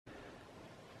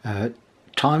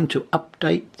Time to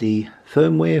update the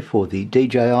firmware for the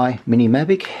DJI Mini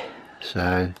Mavic.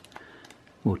 So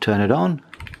we'll turn it on.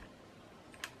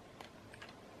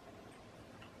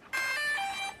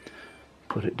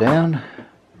 Put it down.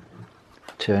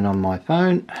 Turn on my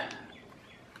phone.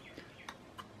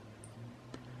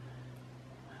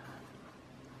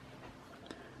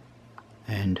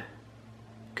 And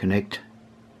connect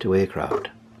to aircraft.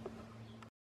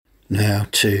 Now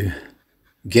to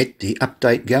get the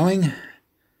update going,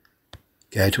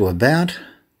 go to About.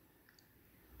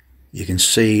 You can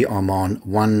see I'm on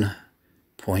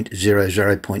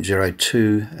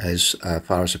 1.00.02 as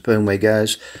far as the firmware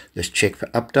goes. Let's check for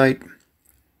update.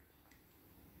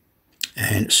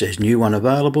 And it says new one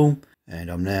available,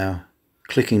 and I'm now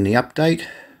clicking the update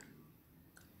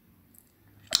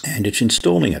and it's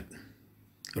installing it.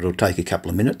 It'll take a couple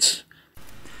of minutes.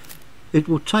 It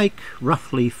will take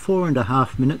roughly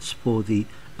 4.5 minutes for the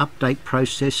update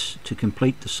process to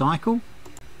complete the cycle.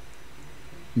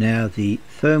 Now the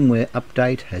firmware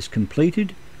update has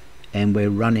completed and we're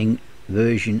running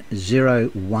version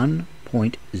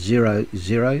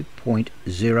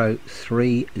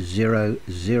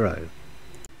 01.00.0300.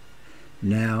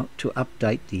 Now to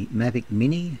update the Mavic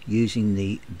Mini using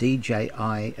the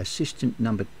DJI Assistant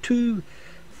number 2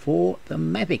 for the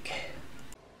Mavic.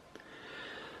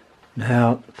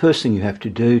 Now, first thing you have to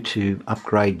do to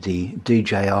upgrade the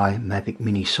DJI Mavic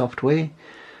Mini software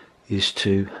is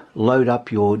to load up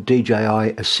your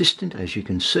DJI Assistant, as you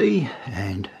can see,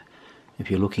 and if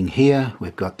you're looking here,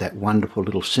 we've got that wonderful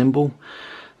little symbol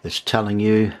that's telling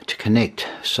you to connect.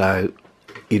 So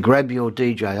you grab your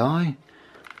DJI,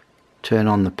 turn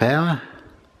on the power,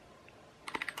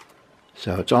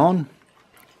 so it's on,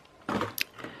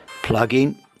 plug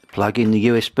in the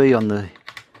USB on the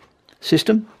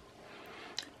system.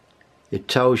 It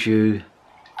tells you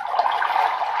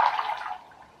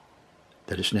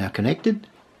that it's now connected.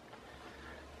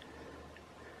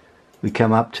 We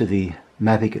come up to the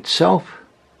Mavic itself.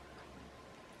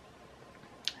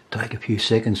 Take a few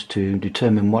seconds to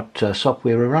determine what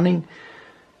software we're running.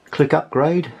 Click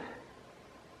upgrade,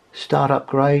 start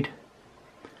upgrade,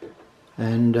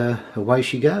 and away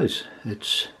she goes.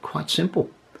 It's quite simple.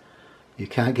 You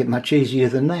can't get much easier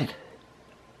than that.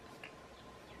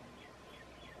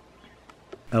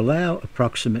 Allow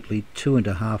approximately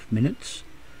 2.5 minutes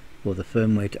for the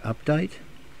firmware to update.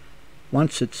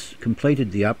 Once it's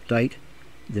completed the update,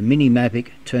 the Mini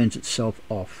Mavic turns itself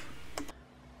off.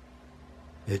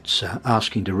 It's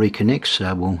asking to reconnect,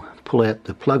 so we'll pull out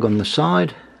the plug on the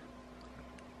side.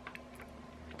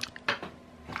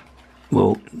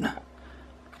 Well,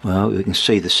 we can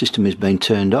see the system has been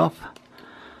turned off,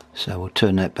 so we'll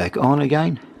turn that back on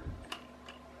again.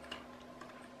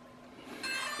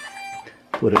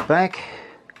 Put it back,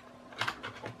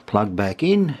 plug back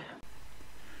in,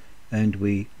 and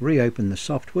we reopen the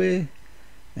software,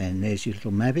 and there's your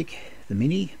little Mavic, the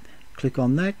Mini. Click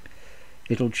on that.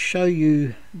 It'll show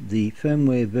you the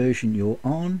firmware version you're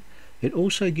on. It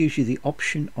also gives you the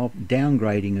option of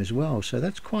downgrading as well, so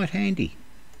that's quite handy.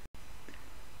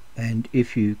 And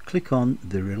if you click on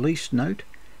the release note,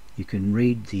 you can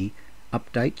read the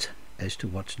updates as to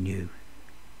what's new.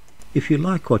 If you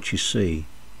like what you see,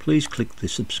 please click the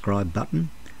subscribe button,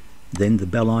 then the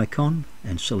bell icon,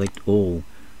 and select all.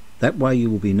 That way you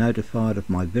will be notified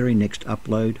of my very next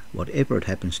upload, whatever it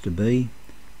happens to be.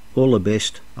 All the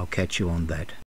best. I'll catch you on that.